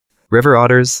River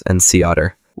otters and sea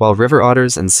otter. While river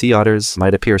otters and sea otters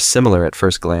might appear similar at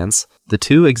first glance, the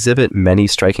two exhibit many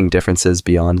striking differences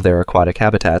beyond their aquatic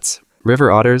habitats.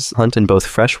 River otters hunt in both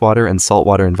freshwater and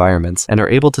saltwater environments and are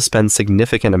able to spend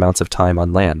significant amounts of time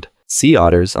on land. Sea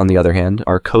otters, on the other hand,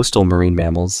 are coastal marine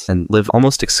mammals and live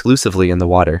almost exclusively in the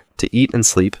water. To eat and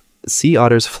sleep, sea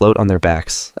otters float on their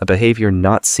backs, a behavior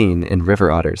not seen in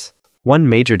river otters. One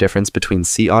major difference between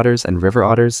sea otters and river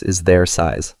otters is their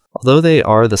size. Although they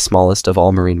are the smallest of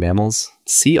all marine mammals,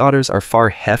 sea otters are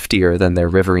far heftier than their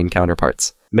riverine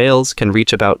counterparts. Males can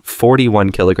reach about 41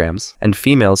 kilograms, and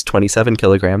females 27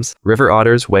 kilograms. River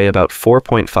otters weigh about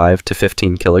 4.5 to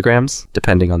 15 kilograms,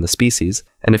 depending on the species,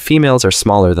 and females are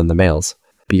smaller than the males.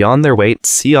 Beyond their weight,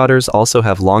 sea otters also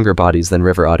have longer bodies than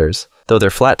river otters. Though their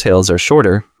flat tails are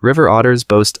shorter, river otters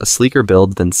boast a sleeker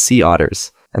build than sea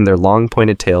otters, and their long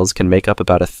pointed tails can make up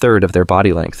about a third of their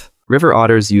body length. River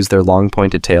otters use their long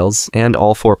pointed tails and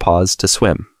all four paws to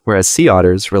swim, whereas sea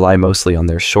otters rely mostly on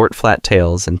their short flat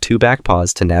tails and two back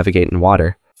paws to navigate in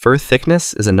water. Fur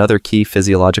thickness is another key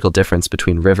physiological difference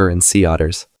between river and sea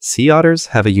otters. Sea otters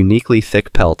have a uniquely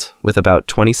thick pelt, with about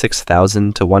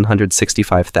 26,000 to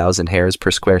 165,000 hairs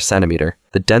per square centimeter,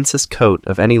 the densest coat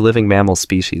of any living mammal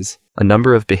species. A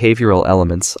number of behavioral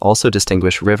elements also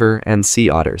distinguish river and sea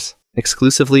otters.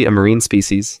 Exclusively a marine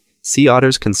species, sea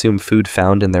otters consume food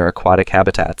found in their aquatic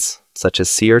habitats, such as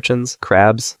sea urchins,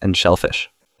 crabs, and shellfish.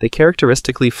 They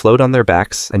characteristically float on their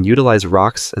backs and utilize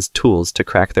rocks as tools to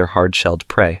crack their hard-shelled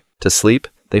prey. To sleep,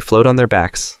 they float on their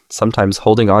backs, sometimes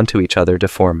holding onto each other to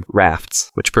form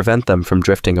rafts, which prevent them from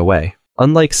drifting away.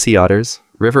 Unlike sea otters,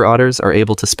 river otters are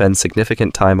able to spend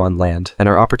significant time on land and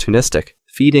are opportunistic,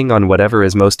 feeding on whatever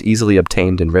is most easily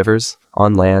obtained in rivers,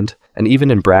 on land, and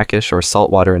even in brackish or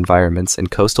saltwater environments in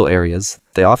coastal areas.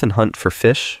 They often hunt for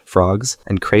fish, frogs,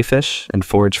 and crayfish and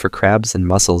forage for crabs and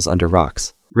mussels under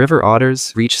rocks. River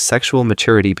otters reach sexual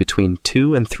maturity between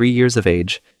 2 and 3 years of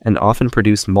age and often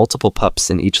produce multiple pups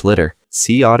in each litter.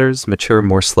 Sea otters mature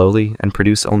more slowly and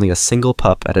produce only a single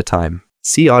pup at a time.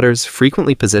 Sea otters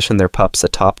frequently position their pups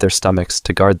atop their stomachs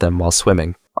to guard them while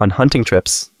swimming. On hunting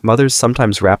trips, mothers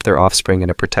sometimes wrap their offspring in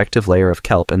a protective layer of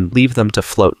kelp and leave them to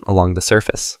float along the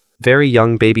surface. Very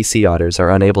young baby sea otters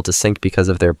are unable to sink because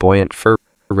of their buoyant fur.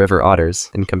 River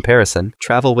otters, in comparison,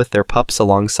 travel with their pups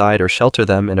alongside or shelter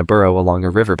them in a burrow along a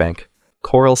riverbank.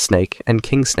 Coral snake and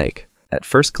king snake. At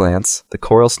first glance, the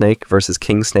coral snake versus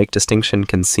king snake distinction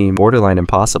can seem borderline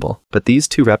impossible, but these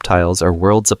two reptiles are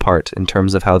worlds apart in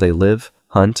terms of how they live,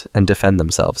 hunt, and defend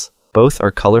themselves. Both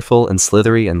are colorful and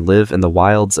slithery and live in the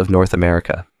wilds of North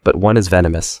America, but one is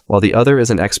venomous, while the other is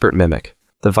an expert mimic.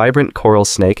 The vibrant coral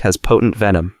snake has potent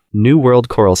venom. New World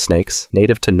coral snakes,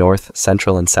 native to North,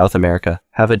 Central, and South America,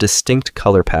 have a distinct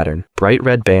color pattern: bright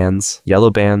red bands, yellow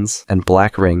bands, and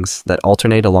black rings that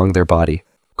alternate along their body.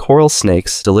 Coral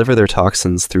snakes deliver their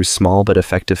toxins through small but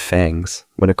effective fangs.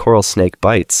 When a coral snake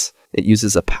bites, it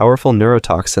uses a powerful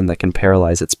neurotoxin that can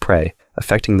paralyze its prey,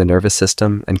 affecting the nervous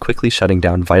system and quickly shutting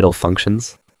down vital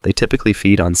functions. They typically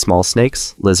feed on small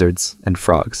snakes, lizards, and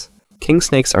frogs. King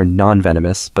snakes are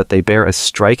non-venomous, but they bear a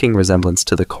striking resemblance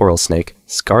to the coral snake.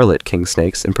 Scarlet king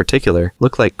snakes, in particular,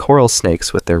 look like coral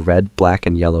snakes with their red, black,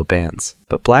 and yellow bands.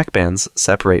 But black bands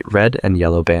separate red and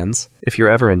yellow bands. If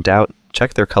you're ever in doubt,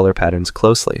 check their color patterns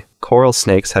closely. Coral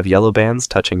snakes have yellow bands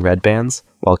touching red bands,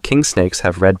 while king snakes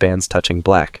have red bands touching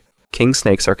black. King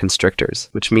snakes are constrictors,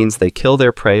 which means they kill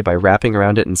their prey by wrapping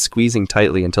around it and squeezing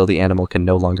tightly until the animal can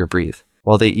no longer breathe.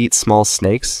 While they eat small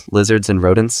snakes, lizards, and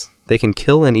rodents, they can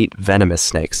kill and eat venomous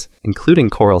snakes, including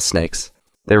coral snakes.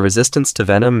 Their resistance to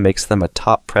venom makes them a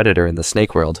top predator in the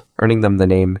snake world, earning them the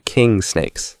name king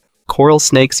snakes. Coral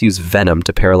snakes use venom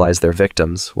to paralyze their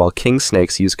victims, while king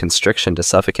snakes use constriction to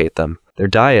suffocate them. Their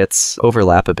diets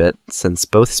overlap a bit, since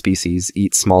both species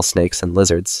eat small snakes and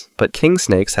lizards, but king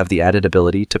snakes have the added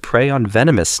ability to prey on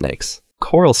venomous snakes.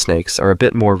 Coral snakes are a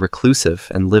bit more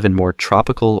reclusive and live in more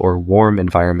tropical or warm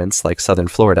environments like southern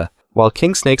Florida, while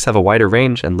king snakes have a wider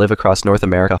range and live across North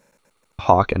America.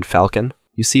 Hawk and falcon.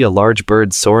 You see a large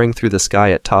bird soaring through the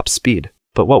sky at top speed.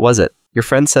 But what was it? Your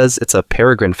friend says it's a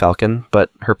peregrine falcon, but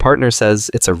her partner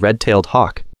says it's a red-tailed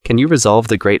hawk. Can you resolve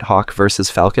the great hawk versus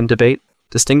falcon debate?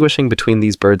 Distinguishing between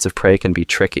these birds of prey can be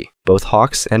tricky. Both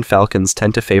hawks and falcons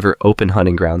tend to favor open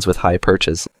hunting grounds with high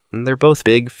perches, and they're both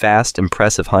big, fast,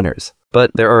 impressive hunters.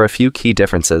 But there are a few key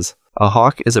differences. A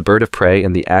hawk is a bird of prey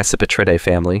in the Accipitridae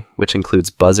family, which includes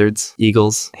buzzards,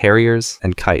 eagles, harriers,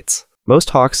 and kites.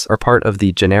 Most hawks are part of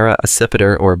the genera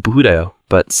Accipiter or Bujudeo,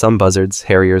 but some buzzards,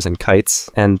 harriers, and kites,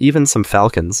 and even some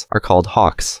falcons, are called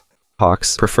hawks.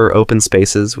 Hawks prefer open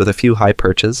spaces with a few high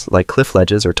perches, like cliff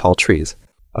ledges or tall trees.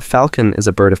 A falcon is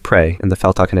a bird of prey in the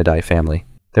Falconidae family.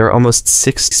 There are almost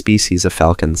 6 species of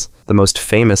falcons, the most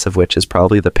famous of which is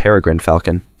probably the peregrine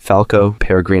falcon, Falco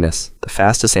peregrinus, the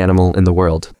fastest animal in the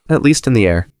world, at least in the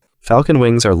air. Falcon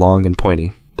wings are long and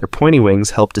pointy. Their pointy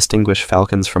wings help distinguish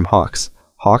falcons from hawks.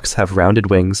 Hawks have rounded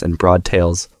wings and broad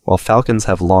tails, while falcons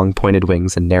have long pointed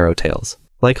wings and narrow tails.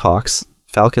 Like hawks,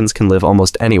 falcons can live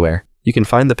almost anywhere. You can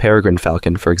find the peregrine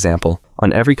falcon, for example,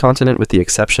 on every continent with the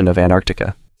exception of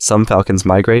Antarctica. Some falcons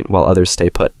migrate while others stay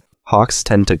put. Hawks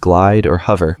tend to glide or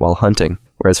hover while hunting,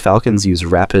 whereas falcons use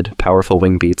rapid, powerful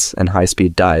wing beats and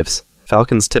high-speed dives.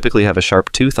 Falcons typically have a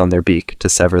sharp tooth on their beak to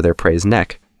sever their prey's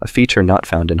neck, a feature not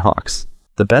found in hawks.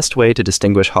 The best way to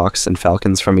distinguish hawks and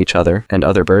falcons from each other and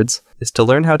other birds is to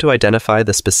learn how to identify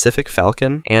the specific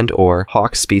falcon and/or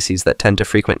hawk species that tend to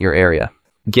frequent your area.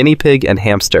 Guinea pig and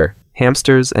hamster.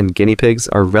 Hamsters and guinea pigs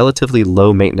are relatively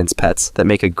low-maintenance pets that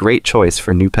make a great choice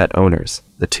for new pet owners.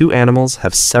 The two animals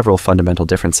have several fundamental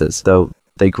differences, though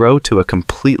they grow to a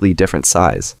completely different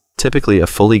size. Typically, a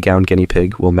fully gowned guinea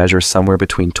pig will measure somewhere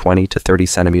between 20 to 30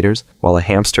 centimeters, while a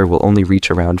hamster will only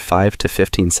reach around 5 to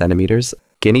 15 centimeters.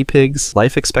 Guinea pigs'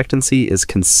 life expectancy is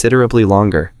considerably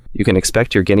longer. You can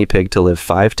expect your guinea pig to live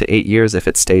 5 to 8 years if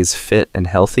it stays fit and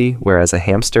healthy, whereas a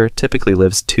hamster typically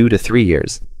lives 2 to 3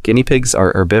 years. Guinea pigs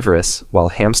are herbivorous, while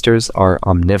hamsters are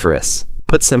omnivorous.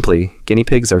 Put simply, guinea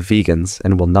pigs are vegans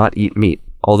and will not eat meat,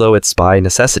 although it's by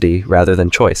necessity rather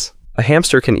than choice. A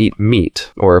hamster can eat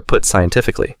meat, or put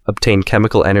scientifically, obtain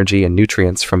chemical energy and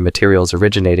nutrients from materials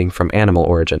originating from animal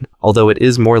origin, although it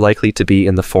is more likely to be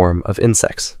in the form of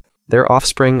insects. Their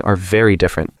offspring are very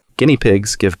different. Guinea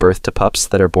pigs give birth to pups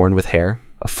that are born with hair,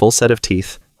 a full set of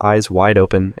teeth, eyes wide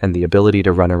open, and the ability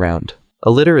to run around. A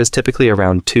litter is typically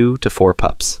around 2 to 4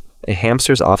 pups. A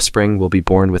hamster's offspring will be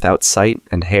born without sight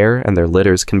and hair, and their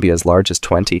litters can be as large as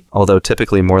 20, although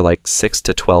typically more like 6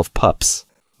 to 12 pups.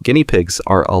 Guinea pigs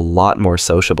are a lot more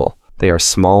sociable. They are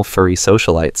small, furry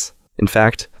socialites. In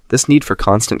fact, this need for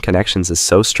constant connections is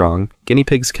so strong, guinea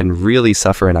pigs can really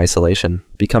suffer in isolation,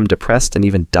 become depressed, and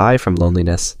even die from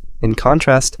loneliness. In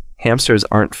contrast, hamsters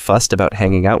aren't fussed about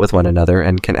hanging out with one another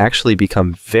and can actually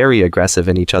become very aggressive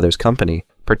in each other's company,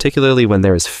 particularly when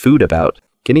there is food about.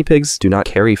 Guinea pigs do not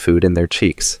carry food in their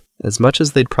cheeks. As much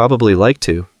as they'd probably like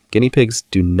to, guinea pigs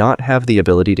do not have the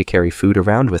ability to carry food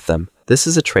around with them. This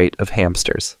is a trait of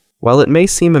hamsters. While it may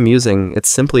seem amusing, it's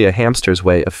simply a hamster's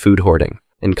way of food hoarding.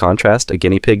 In contrast, a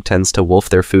guinea pig tends to wolf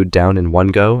their food down in one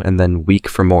go and then weep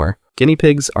for more. Guinea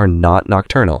pigs are not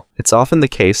nocturnal. It's often the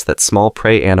case that small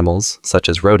prey animals, such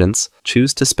as rodents,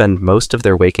 choose to spend most of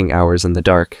their waking hours in the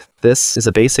dark. This is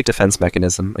a basic defense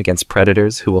mechanism against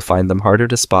predators who will find them harder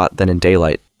to spot than in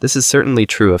daylight. This is certainly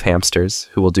true of hamsters,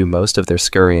 who will do most of their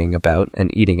scurrying about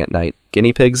and eating at night.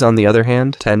 Guinea pigs, on the other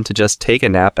hand, tend to just take a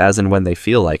nap as and when they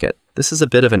feel like it. This is a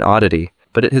bit of an oddity,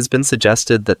 but it has been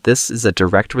suggested that this is a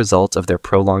direct result of their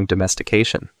prolonged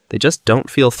domestication. They just don't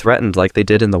feel threatened like they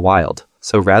did in the wild.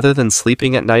 So rather than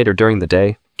sleeping at night or during the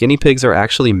day, guinea pigs are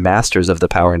actually masters of the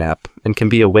power nap and can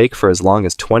be awake for as long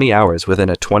as 20 hours within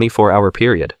a 24-hour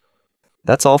period.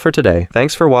 That's all for today.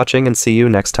 Thanks for watching and see you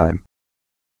next time.